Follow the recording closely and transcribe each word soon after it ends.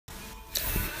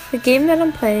The game that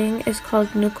I'm playing is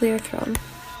called Nuclear Throne.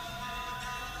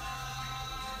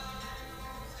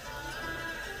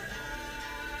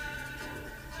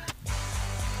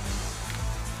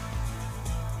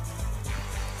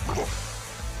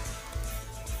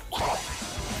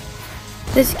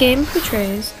 This game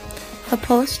portrays a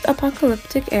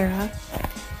post-apocalyptic era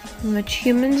in which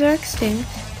humans are extinct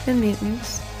and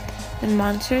mutants, and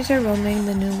monsters are roaming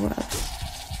the new world.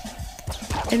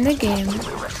 In the game,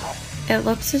 it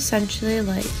looks essentially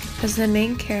like, as the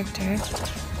main character,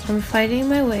 I'm fighting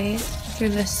my way through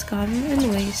the scum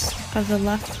and waste of the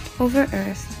leftover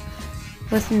Earth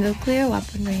with nuclear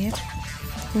weaponry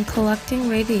and collecting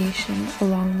radiation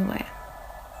along the way.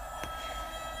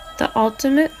 The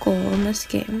ultimate goal in this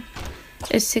game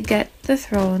is to get the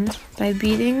throne by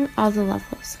beating all the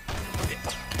levels.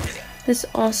 This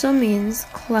also means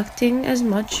collecting as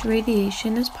much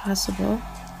radiation as possible,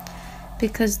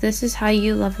 because this is how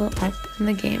you level up in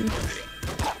the game,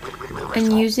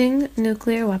 and using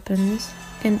nuclear weapons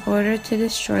in order to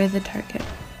destroy the target.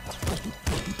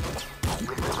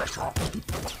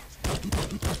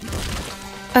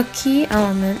 A key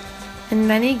element in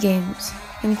many games,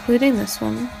 including this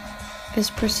one, is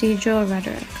procedural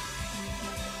rhetoric.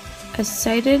 As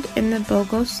cited in the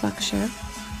Bogos lecture,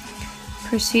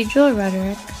 procedural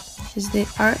rhetoric is the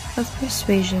art of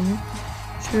persuasion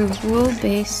through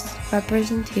rule-based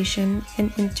representation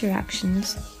and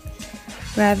interactions,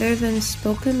 rather than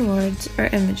spoken words or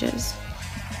images.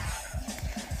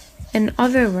 In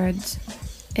other words,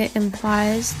 it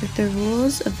implies that the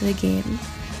rules of the game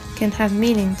can have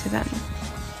meaning to them,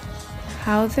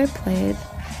 how they're played,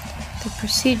 the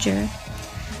procedure,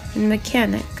 and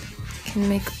mechanic can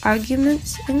make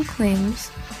arguments and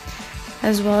claims,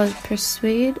 as well as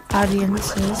persuade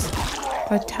audiences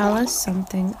or tell us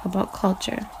something about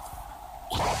culture.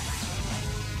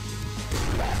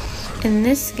 In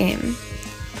this game,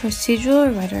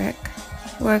 procedural rhetoric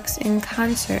works in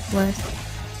concert with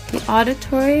the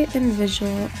auditory and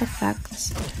visual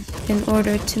effects in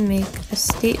order to make a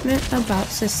statement about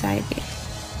society,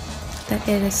 that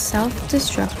it is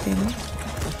self-destructing,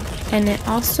 and it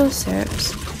also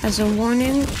serves as a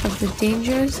warning of the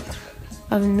dangers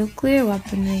of nuclear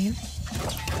weaponry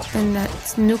and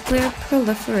that nuclear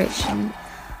proliferation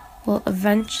will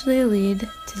eventually lead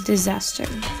to disaster.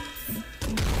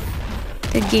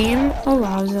 The game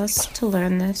allows us to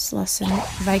learn this lesson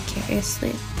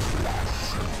vicariously.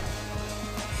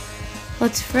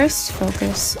 Let's first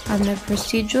focus on the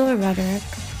procedural rhetoric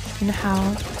and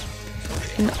how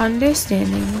an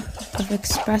understanding of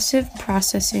expressive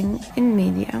processing in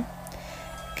media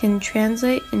can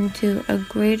translate into a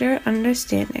greater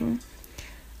understanding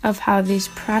of how these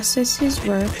processes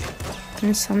work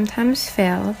and sometimes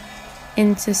fail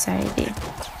in society.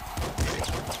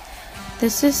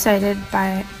 This is cited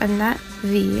by Annette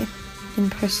V. in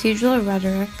Procedural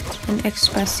Rhetoric and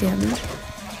Expression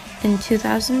in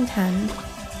 2010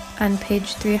 on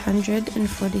page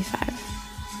 345.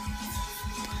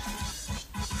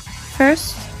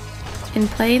 First, in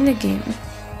playing the game,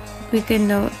 we can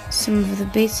note some of the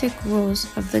basic rules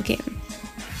of the game.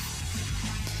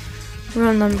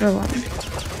 Rule number 1.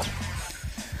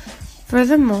 For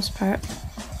the most part,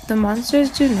 the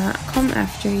monsters do not come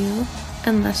after you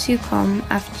unless you come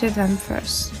after them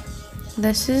first.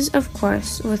 This is, of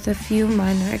course, with a few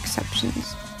minor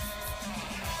exceptions.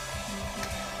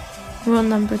 Rule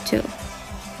number 2.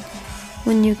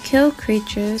 When you kill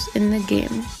creatures in the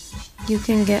game, you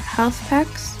can get health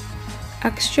packs,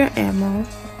 extra ammo,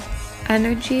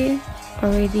 energy, or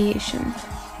radiation.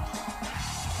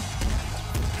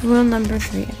 Rule number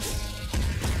 3.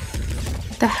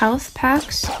 The health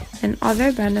packs and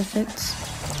other benefits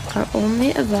are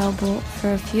only available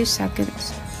for a few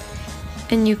seconds,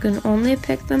 and you can only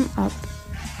pick them up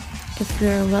if you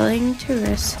are willing to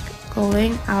risk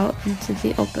going out into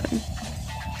the open.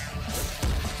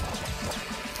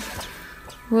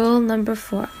 Rule number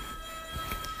 4.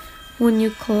 When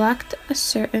you collect a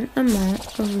certain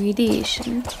amount of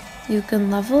radiation, you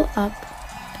can level up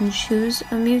and choose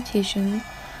a mutation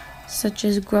such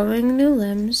as growing new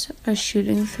limbs or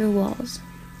shooting through walls.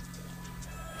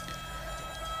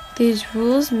 These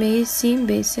rules may seem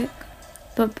basic,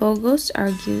 but Bogos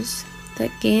argues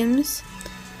that games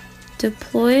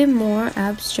deploy more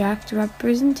abstract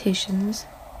representations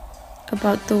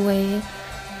about the way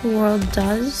the world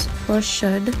does or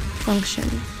should function.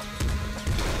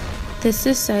 This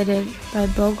is cited by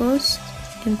Bogos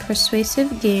in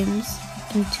Persuasive Games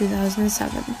in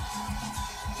 2007.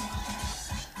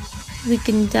 We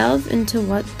can delve into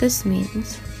what this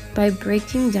means by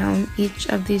breaking down each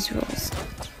of these rules.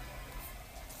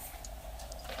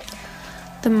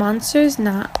 The monsters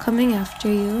not coming after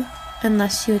you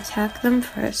unless you attack them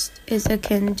first is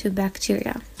akin to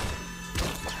bacteria.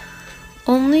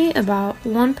 Only about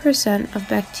 1% of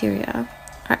bacteria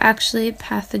are actually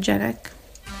pathogenic,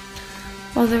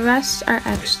 while the rest are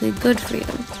actually good for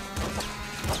you.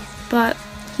 But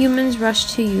humans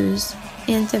rush to use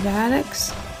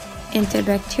antibiotics,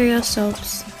 antibacterial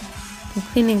soaps, and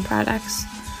cleaning products,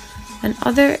 and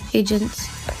other agents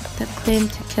that claim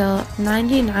to kill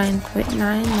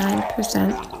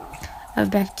 99.99% of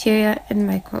bacteria and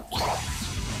microbes.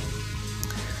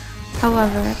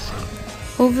 However,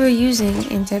 overusing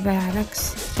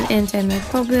antibiotics and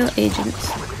antimicrobial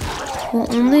agents will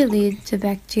only lead to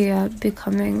bacteria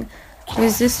becoming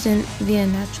resistant via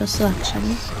natural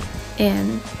selection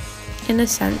and, in a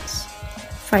sense,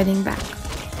 fighting back.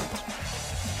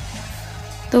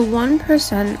 The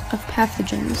 1% of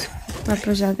pathogens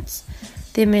represents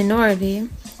the minority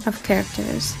of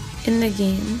characters in the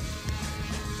game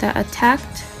that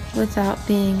attacked without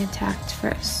being attacked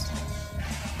first.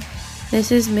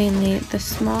 This is mainly the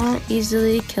small,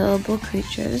 easily killable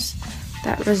creatures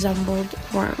that resembled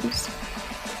worms.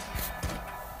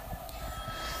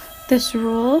 This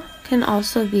rule can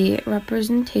also be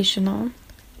representational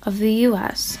of the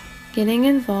US getting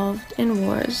involved in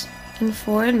wars and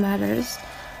foreign matters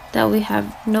that we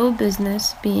have no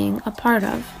business being a part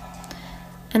of,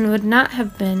 and would not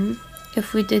have been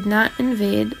if we did not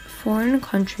invade foreign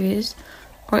countries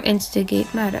or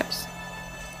instigate matters.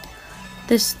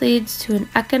 This leads to an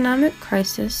economic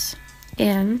crisis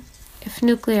and, if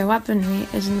nuclear weaponry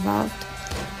is involved,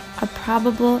 a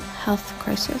probable health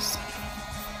crisis.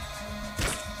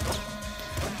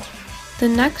 The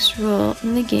next rule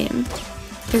in the game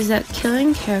is that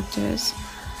killing characters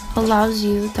allows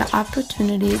you the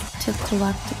opportunity to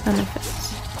collect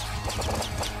benefits.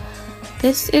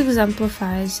 This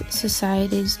exemplifies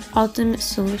society's ultimate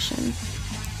solution: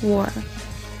 war.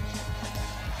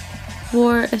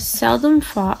 War is seldom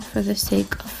fought for the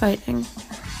sake of fighting.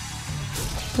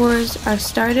 Wars are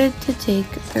started to take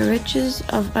the riches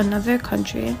of another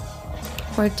country,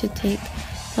 or to take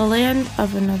the land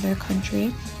of another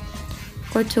country,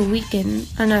 or to weaken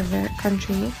another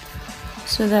country,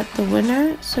 so that the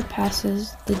winner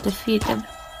surpasses the defeated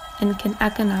and can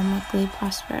economically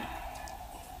prosper.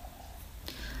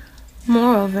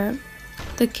 Moreover,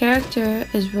 the character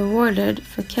is rewarded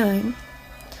for killing,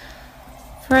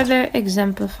 further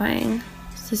exemplifying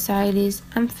society's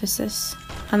emphasis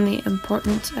on the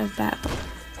importance of battle.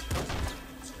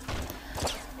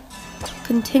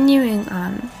 Continuing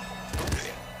on,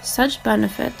 such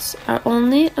benefits are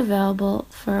only available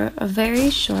for a very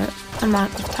short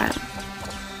amount of time,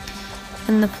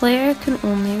 and the player can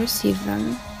only receive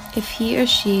them if he or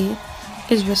she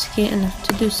is risky enough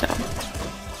to do so.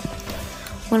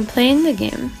 When playing the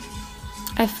game,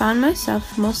 I found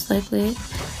myself most likely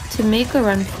to make a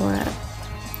run for it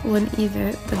when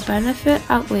either the benefit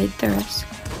outweighed the risk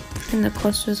and the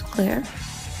coast was clear,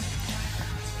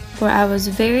 or I was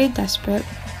very desperate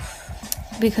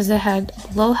because I had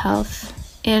low health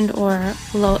and or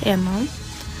low ammo,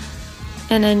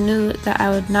 and I knew that I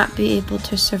would not be able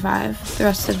to survive the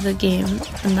rest of the game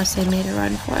unless I made a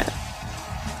run for it.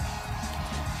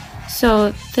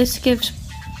 So this gives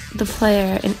the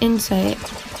player an insight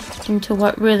into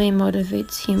what really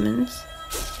motivates humans,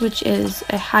 which is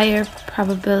a higher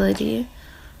probability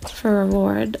for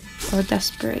reward or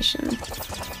desperation.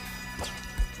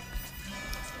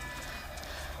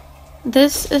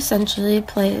 This essentially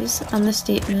plays on the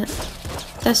statement,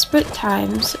 desperate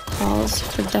times calls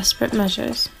for desperate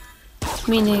measures,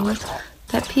 meaning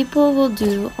that people will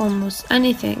do almost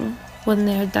anything when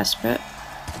they are desperate,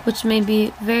 which may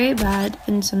be very bad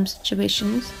in some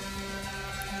situations,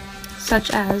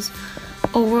 such as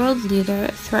a world leader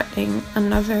threatening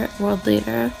another world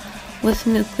leader with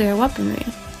nuclear weaponry,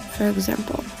 for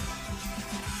example.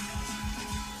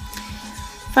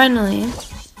 Finally,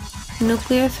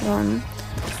 Nuclear Throne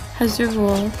has the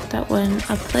rule that when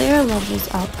a player levels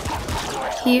up,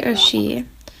 he or she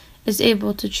is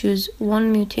able to choose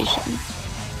one mutation.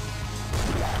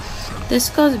 This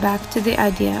goes back to the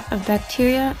idea of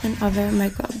bacteria and other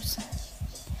microbes.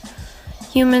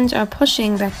 Humans are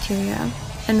pushing bacteria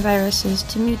and viruses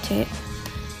to mutate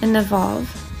and evolve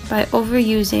by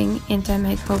overusing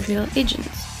antimicrobial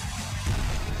agents.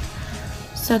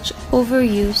 Such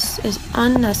overuse is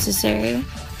unnecessary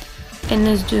and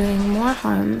is doing more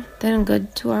harm than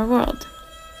good to our world.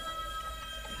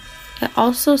 It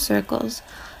also circles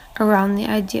around the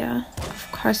idea of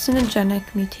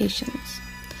carcinogenic mutations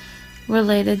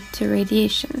related to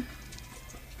radiation.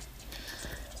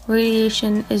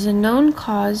 Radiation is a known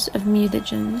cause of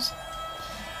mutagens,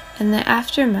 and the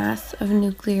aftermath of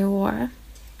nuclear war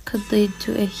could lead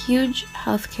to a huge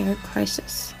healthcare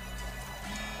crisis.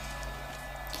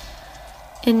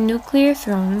 In Nuclear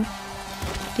Throne,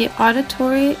 the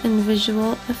auditory and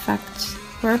visual effects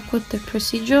work with the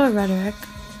procedural rhetoric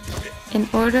in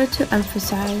order to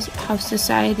emphasize how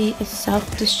society is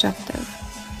self-destructive.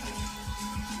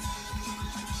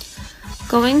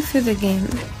 Going through the game,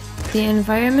 the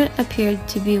environment appeared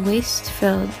to be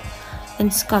waste-filled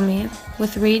and scummy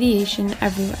with radiation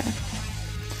everywhere.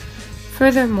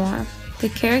 Furthermore, the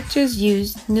characters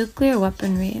used nuclear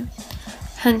weaponry,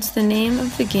 hence the name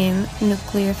of the game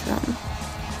Nuclear Throne.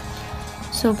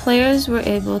 So players were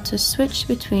able to switch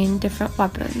between different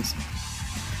weapons.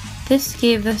 This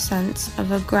gave the sense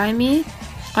of a grimy,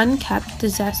 unkept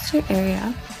disaster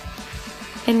area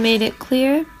and made it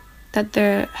clear that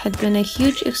there had been a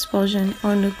huge explosion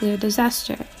or nuclear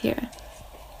disaster here.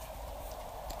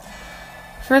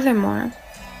 Furthermore,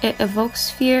 it evokes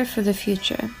fear for the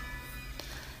future.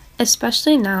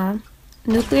 Especially now,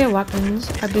 nuclear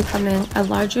weapons are becoming a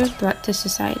larger threat to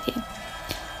society,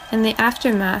 and the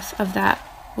aftermath of that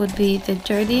would be the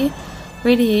dirty,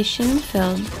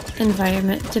 radiation-filled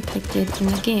environment depicted in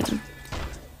the game.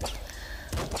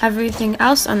 Everything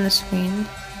else on the screen,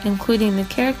 including the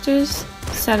characters,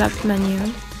 setup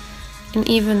menu, and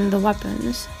even the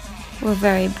weapons, were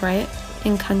very bright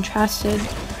and contrasted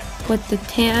with the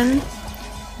tan,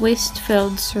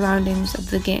 waste-filled surroundings of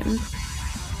the game,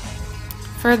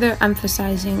 further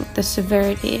emphasizing the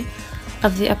severity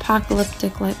of the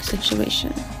apocalyptic-like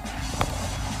situation.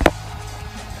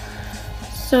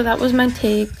 So that was my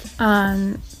take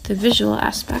on the visual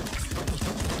aspect.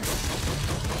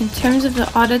 In terms of the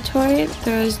auditory,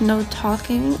 there is no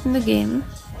talking in the game,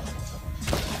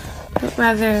 but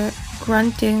rather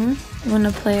grunting when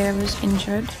a player was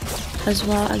injured, as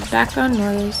well as background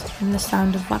noise and the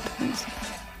sound of weapons.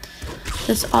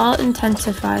 This all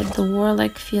intensified the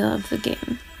warlike feel of the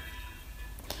game.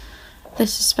 The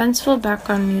suspenseful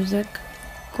background music,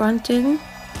 grunting,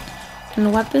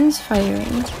 and weapons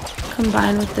firing,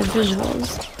 combined with the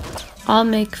visuals, all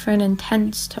make for an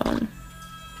intense tone.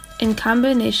 In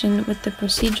combination with the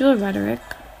procedural rhetoric,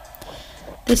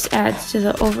 this adds to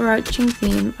the overarching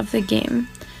theme of the game,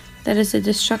 that is the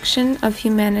destruction of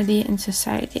humanity and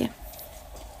society.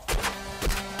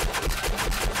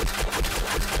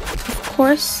 Of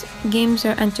course, games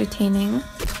are entertaining,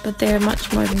 but they are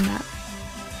much more than that.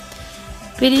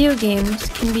 Video games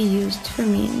can be used for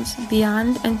means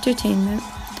beyond entertainment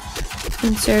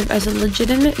and serve as a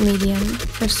legitimate medium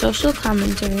for social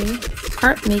commentary,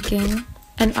 art making,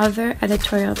 and other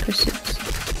editorial pursuits.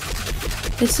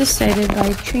 This is cited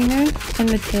by Trainer and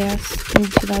Mateus in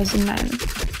 2009.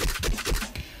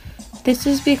 This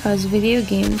is because video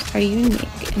games are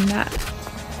unique in that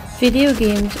video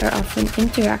games are often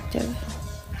interactive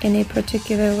in a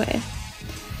particular way.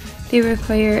 They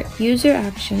require user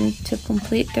action to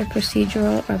complete their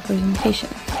procedural representation.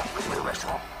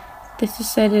 This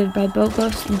is cited by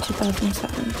Bogos in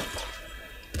 2007.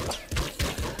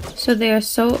 So they are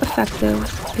so effective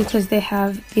because they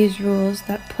have these rules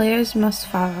that players must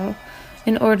follow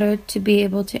in order to be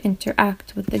able to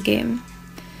interact with the game.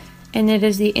 And it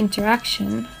is the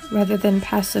interaction, rather than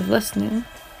passive listening,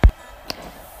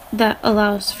 that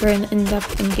allows for an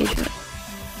in-depth engagement.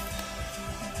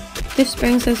 This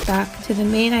brings us back to the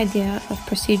main idea of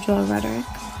procedural rhetoric,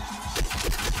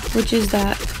 which is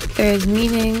that there is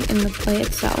meaning in the play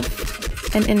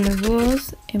itself and in the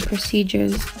rules and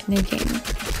procedures in a game.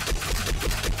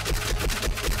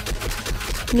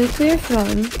 Nuclear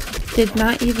Throne did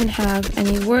not even have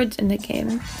any words in the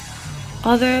game,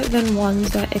 other than the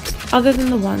ones that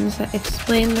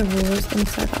explain the rules and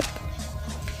setup.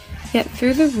 Yet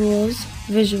through the rules,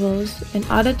 visuals, and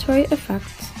auditory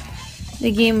effects,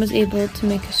 the game was able to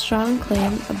make a strong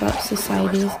claim about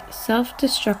society's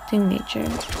self-destructing nature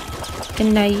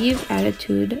and naive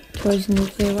attitude towards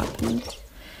nuclear weapons,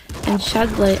 and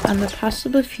shed light on the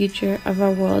possible future of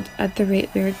our world at the rate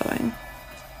we are going.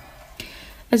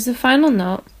 As the final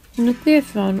note, Nuclear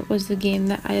Throne was the game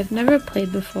that I have never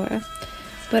played before,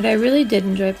 but I really did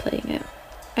enjoy playing it.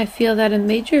 I feel that a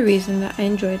major reason that I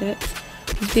enjoyed it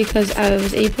is because I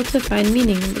was able to find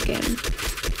meaning in the game.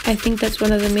 I think that's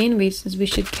one of the main reasons we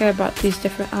should care about these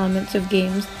different elements of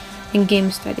games in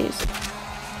game studies.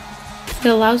 It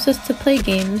allows us to play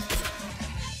games